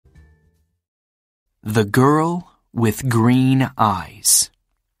The Girl with Green Eyes.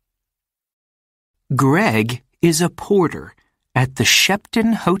 Greg is a porter at the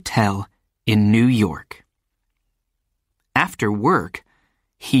Shepton Hotel in New York. After work,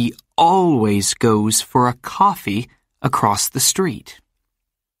 he always goes for a coffee across the street.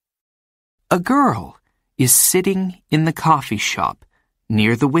 A girl is sitting in the coffee shop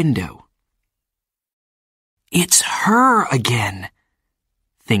near the window. "It's her again,"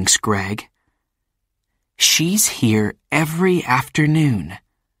 thinks Greg. "She's here every afternoon.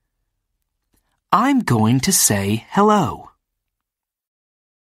 I'm going to say hello."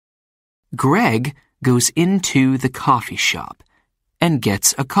 Greg goes into the coffee shop and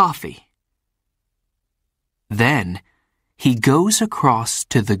gets a coffee. Then he goes across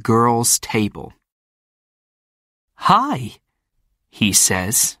to the girl's table. "Hi," he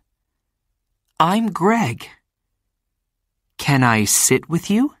says. "I'm Greg. Can I sit with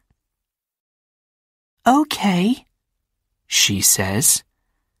you?" "Okay," she says.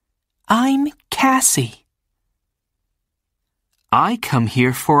 "I'm Cassie." "I come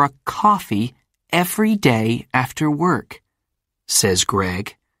here for a coffee every day after work," says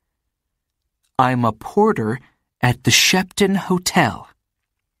Greg. "I'm a porter at the Shepton Hotel."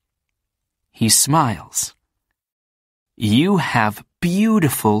 He smiles. "You have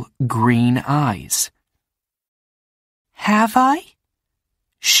beautiful green eyes." "Have I?"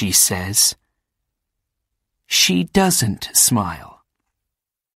 she says. She doesn't smile.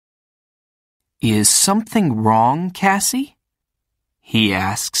 "Is something wrong, Cassie?" he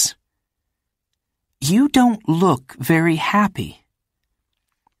asks. "You don't look very happy."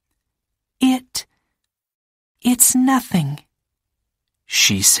 It's nothing,"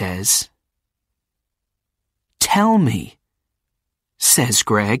 she says. "Tell me," says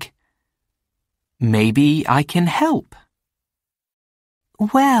Greg. "Maybe I can help."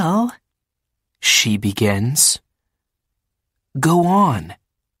 "Well," she begins. "Go on,"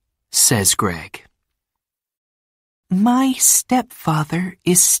 says Greg. "My stepfather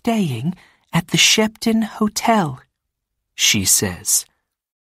is staying at the Shepton Hotel," she says.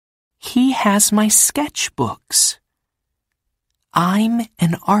 "He has my sketchbooks. I'm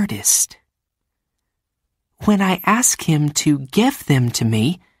an artist. When I ask him to give them to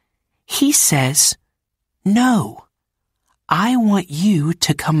me, he says, 'No, I want you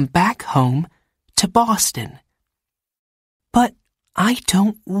to come back home to Boston.' But I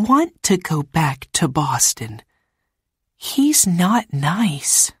don't want to go back to Boston. He's not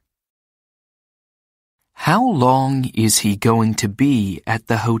nice." "How long is he going to be at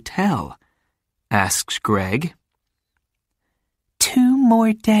the hotel?" asks Greg. 2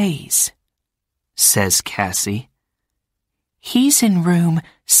 more days, says Cassie. "He's in room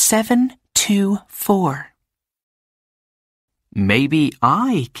 724. "Maybe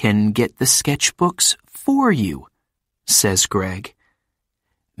I can get the sketchbooks for you," says Greg.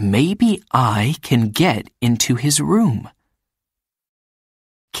 "Maybe I can get into his room."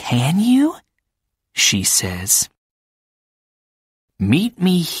 "Can you?" she says. "Meet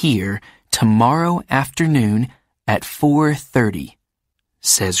me here tomorrow afternoon at 4:30,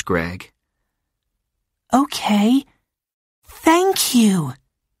 says Greg. "Okay, thank you,"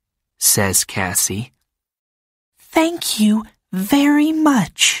 says Cassie. "Thank you very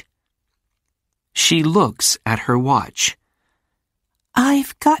much." She looks at her watch.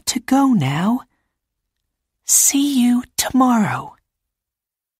 "I've got to go now. See you tomorrow."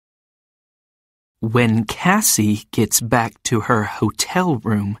 When Cassie gets back to her hotel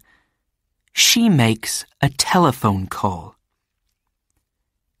room, she makes a telephone call.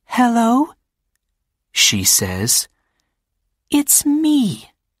 "Hello?" she says. "It's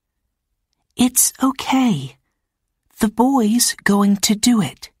me." "It's okay. The boy's going to do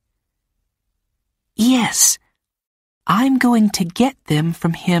it." "Yes, I'm going to get them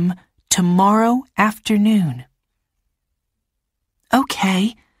from him tomorrow afternoon."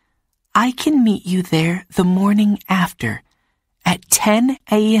 "Okay, I can meet you there the morning after, at 10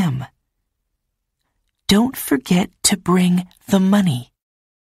 a.m. Don't forget to bring the money,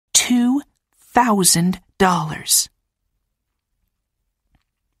 $2,000.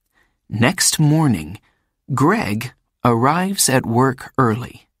 Next morning, Greg arrives at work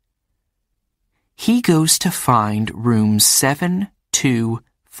early. He goes to find room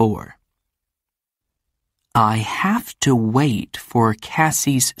 724. "I have to wait for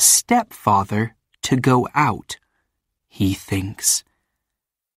Cassie's stepfather to go out," he thinks.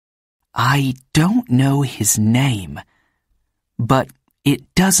 "I don't know his name, but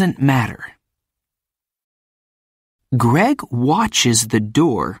it doesn't matter." Greg watches the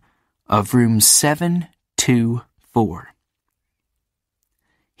door of room 724.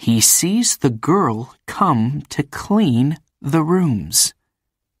 he sees the girl come to clean the rooms.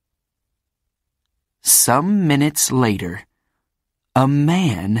 Some minutes later, a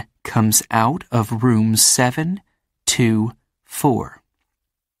man comes out of room 724.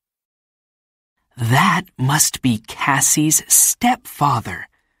 That must be Cassie's stepfather,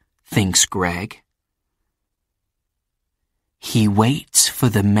 thinks Greg. He waits for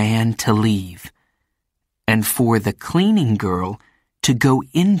the man to leave and for the cleaning girl to go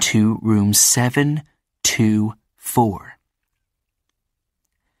into room 724.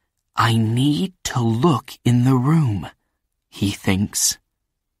 I need to look in the room, he thinks.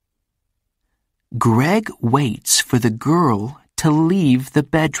 Greg waits for the girl to leave the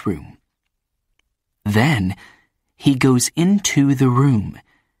bedroom. Then he goes into the room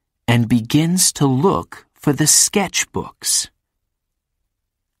and begins to look for the sketchbooks.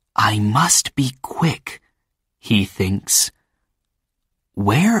 I must be quick, he thinks.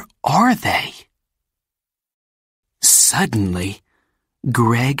 Where are they? Suddenly,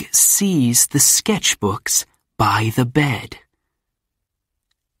 Greg sees the sketchbooks by the bed.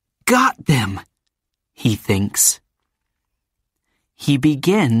 Got them, he thinks. He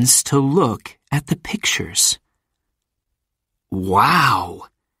begins to look at the pictures. Wow!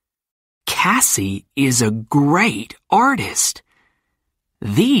 Cassie is a great artist.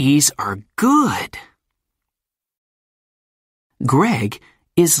 These are good. Greg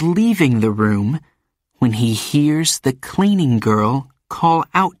is leaving the room when he hears the cleaning girl call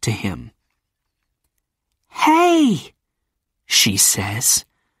out to him. Hey, she says,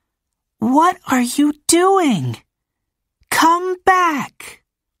 what are you doing? Come back.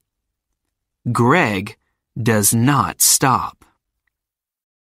 Greg does not stop.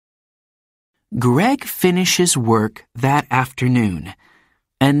 Greg finishes work that afternoon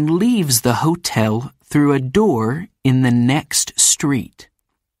and leaves the hotel through a door in the next street.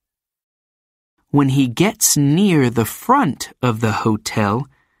 When he gets near the front of the hotel,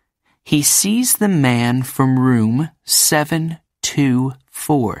 he sees the man from room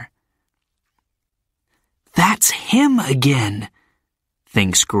 724. That's him again,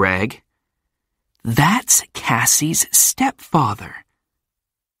 thinks Greg. That's Cassie's stepfather.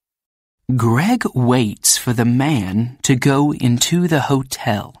 Greg waits for the man to go into the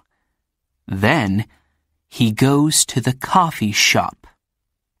hotel. Then he goes to the coffee shop.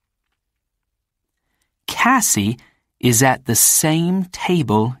 Cassie is at the same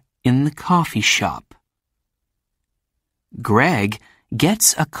table in the coffee shop. Greg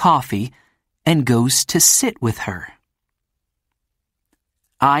gets a coffee and goes to sit with her.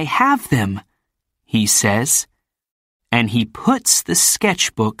 I have them, he says, and he puts the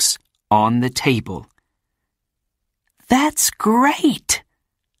sketchbooks on the table. That's great,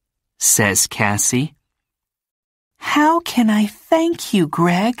 says Cassie. How can I thank you,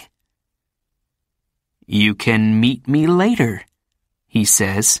 Greg? You can meet me later, he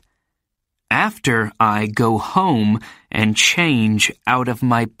says, after I go home and change out of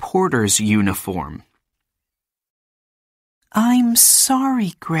my porter's uniform. I'm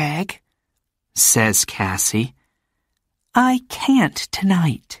sorry, Greg, says Cassie. I can't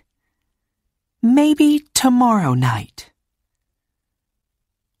tonight. Maybe tomorrow night.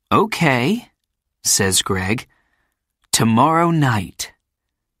 Okay, says Greg. Tomorrow night.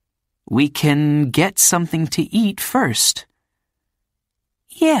 We can get something to eat first.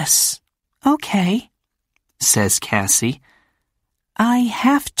 Yes, okay, says Cassie. I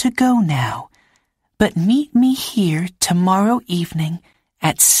have to go now, but meet me here tomorrow evening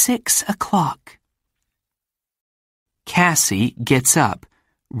at 6 o'clock. Cassie gets up,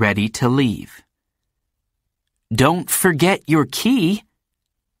 ready to leave. Don't forget your key,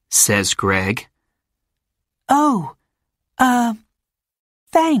 says Greg. Oh,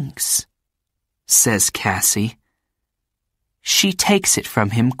 thanks, says Cassie. She takes it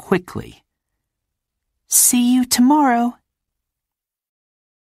from him quickly. See you tomorrow.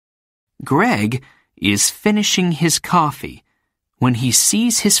 Greg is finishing his coffee when he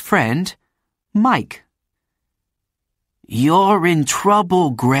sees his friend, Mike. You're in trouble,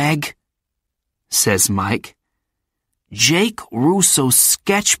 Greg, says Mike. Jake Russo's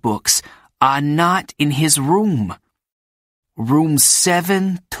sketchbooks are not in his room. Room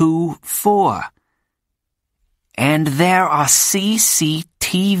 724. And there are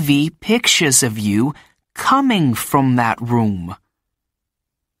CCTV pictures of you coming from that room.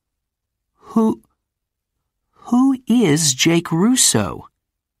 Who is Jake Russo?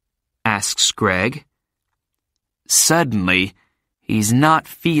 Asks Greg. Suddenly, he's not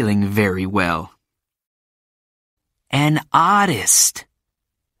feeling very well. An artist,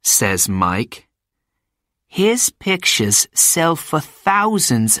 says Mike. His pictures sell for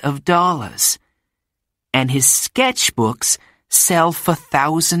thousands of dollars, and his sketchbooks sell for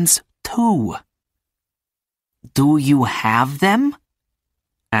thousands too. Do you have them?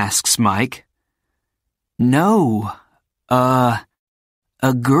 Asks Mike. No, a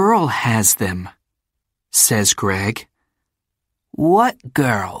girl has them, says Greg. What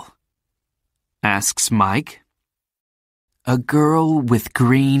girl? Asks Mike. A girl with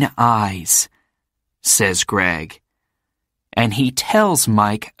green eyes, says Greg, and he tells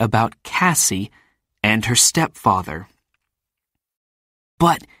Mike about Cassie and her stepfather.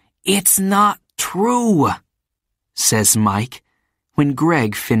 But it's not true, says Mike when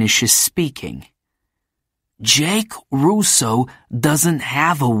Greg finishes speaking. Jake Russo doesn't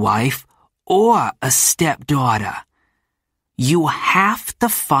have a wife or a stepdaughter. You have to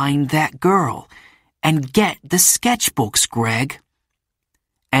find that girl and get the sketchbooks, Greg.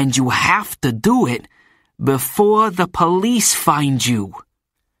 And you have to do it before the police find you.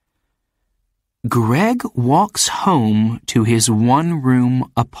 Greg walks home to his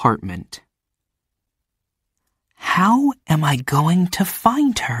one-room apartment. How am I going to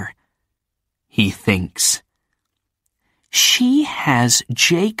find her? He thinks. She has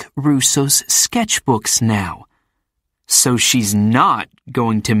Jake Russo's sketchbooks now, so she's not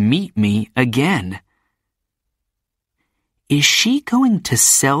going to meet me again. Is she going to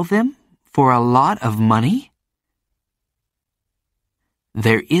sell them for a lot of money?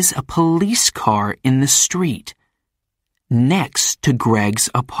 There is a police car in the street, next to Greg's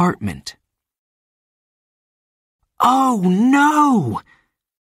apartment. Oh no!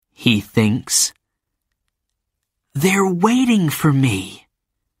 He thinks. They're waiting for me.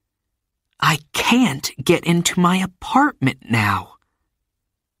 I can't get into my apartment now.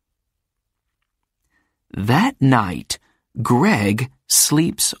 That night, Greg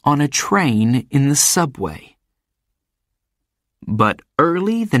sleeps on a train in the subway. But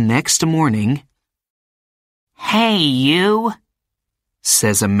early the next morning, "Hey, you,"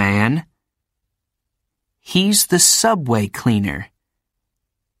 says a man. He's the subway cleaner.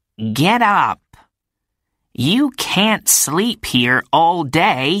 "Get up. You can't sleep here all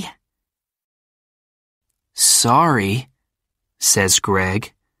day." "Sorry," says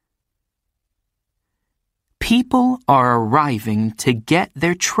Greg. People are arriving to get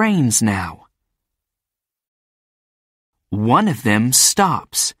their trains now. One of them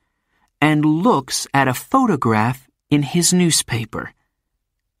stops and looks at a photograph in his newspaper,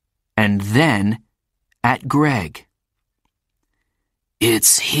 and then at Greg.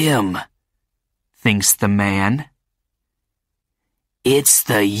 It's him, thinks the man. It's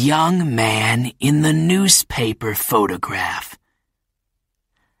the young man in the newspaper photograph.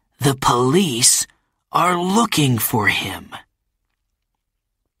 The police are looking for him.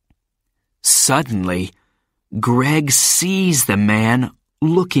 Suddenly, Greg sees the man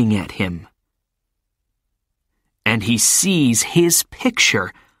looking at him. And he sees his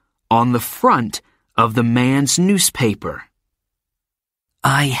picture on the front of the man's newspaper.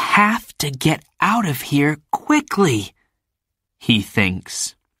 I have to get out of here quickly, he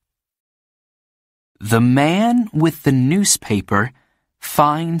thinks. The man with the newspaper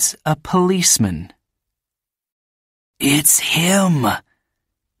finds a policeman. It's him,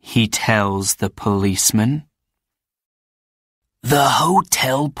 he tells the policeman. The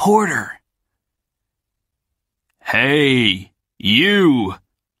hotel porter. Hey, you,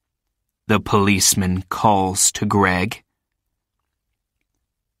 the policeman calls to Greg.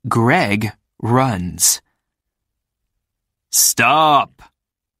 Greg runs. Stop,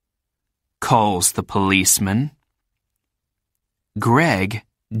 calls the policeman. Greg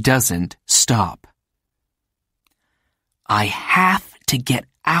doesn't stop. I have to get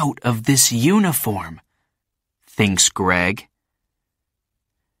out of this uniform, thinks Greg.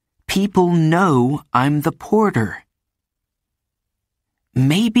 People know I'm the porter.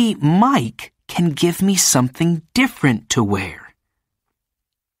 Maybe Mike can give me something different to wear.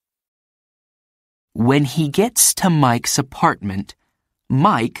 When he gets to Mike's apartment,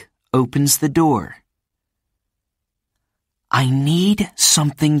 Mike opens the door. I need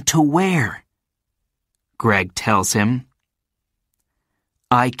something to wear, Greg tells him.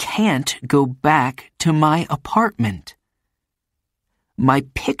 I can't go back to my apartment. My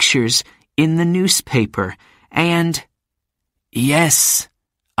picture's in the newspaper, and... Yes,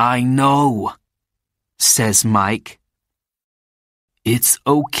 I know, says Mike. It's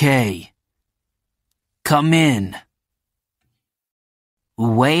okay. Come in.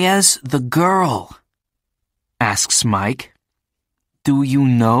 Where's the girl? Asks Mike. Do you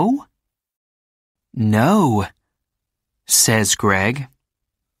know? No, says Greg.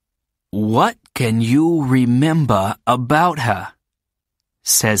 What can you remember about her?"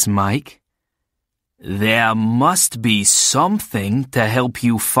 says Mike. "There must be something to help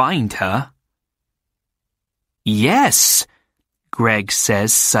you find her." "Yes," Greg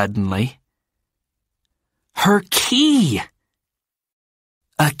says suddenly. "Her key!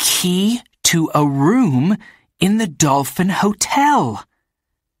 A key to a room in the Dolphin Hotel.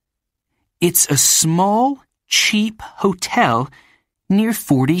 It's a small, cheap hotel near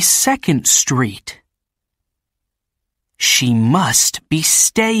 42nd Street. She must be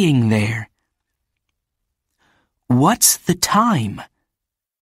staying there." "What's the time?"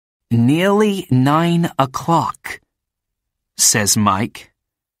 "Nearly 9 o'clock, says Mike.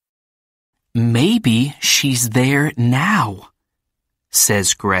 "Maybe she's there now,"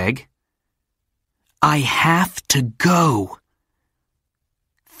 says Greg. "I have to go."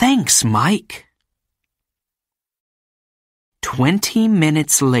 "Thanks, Mike." 20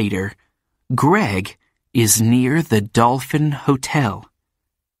 minutes later, Greg is near the Dolphin Hotel.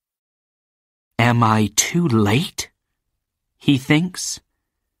 "Am I too late?" he thinks.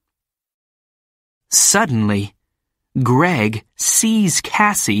 Suddenly, Greg sees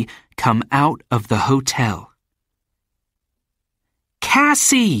Cassie come out of the hotel.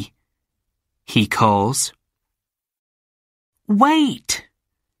 "Cassie!" he calls. "Wait!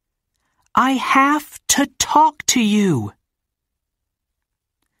 I have to talk to you."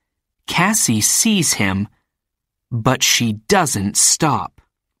 Cassie sees him, but she doesn't stop.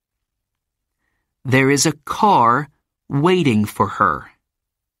 There is a car waiting for her.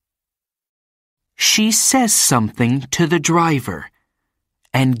 She says something to the driver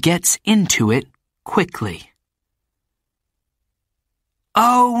and gets into it quickly.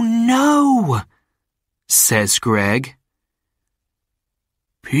 "Oh no!" says Greg.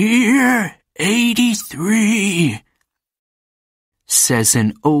 "Pier 83, says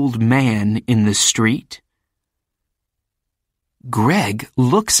an old man in the street. Greg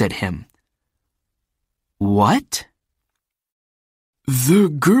looks at him. "What?" "The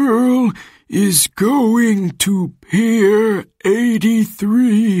girl is going to Pier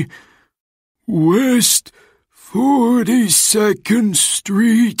 83, West 42nd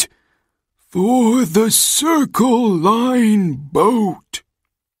Street, for the Circle Line boat,"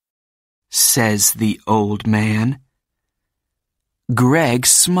 says the old man. Greg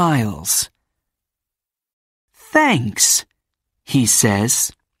smiles. "Thanks," he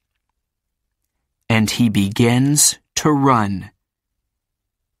says. And he begins to run.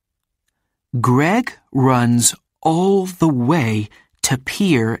 Greg runs all the way to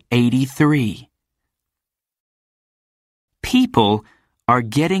Pier 83. People are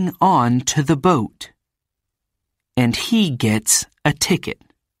getting on to the boat, and he gets a ticket.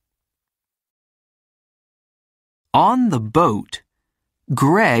 On the boat,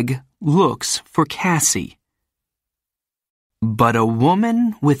 Greg looks for Cassie. But a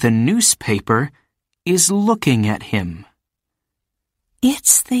woman with a newspaper is looking at him.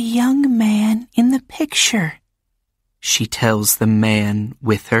 "It's the young man in the picture," she tells the man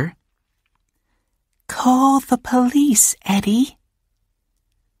with her. "Call the police, Eddie."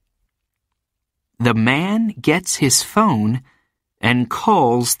 The man gets his phone and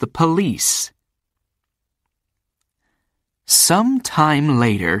calls the police. Some time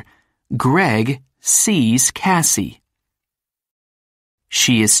later, Greg sees Cassie.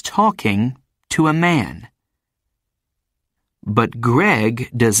 She is talking to a man. But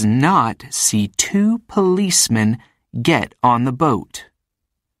Greg does not see two policemen get on the boat.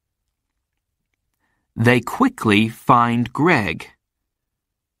 They quickly find Greg.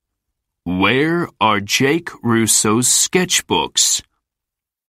 "Where are Jake Russo's sketchbooks?"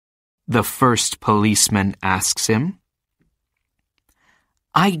 the first policeman asks him.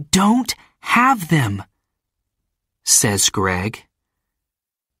 "I don't have them," says Greg.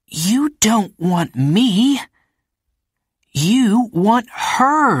 "You don't want me. You want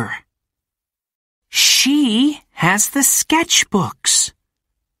her. She has the sketchbooks."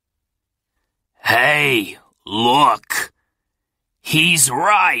 "Hey, look! He's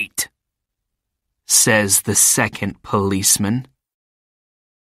right," says the second policeman.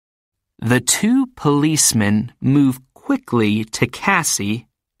 The two policemen move quickly to Cassie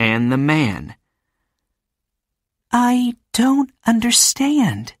and the man. "I don't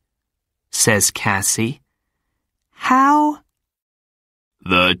understand," says Cassie. "How?"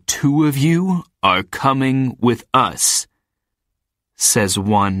 "The two of you are coming with us," says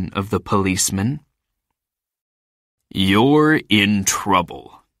one of the policemen. "You're in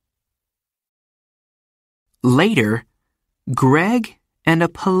trouble." Later, Greg and a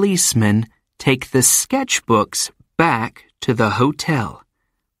policeman take the sketchbooks back to the hotel.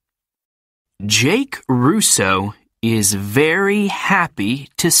 Jake Russo is very happy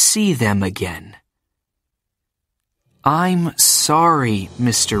to see them again. I'm sorry,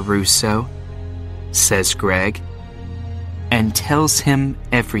 Mr. Russo, says Greg, and tells him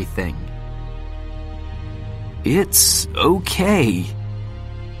everything. It's okay,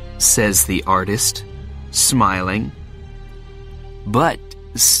 says the artist, smiling. But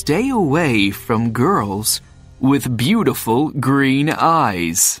stay away from girls with beautiful green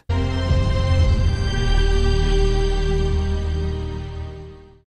eyes.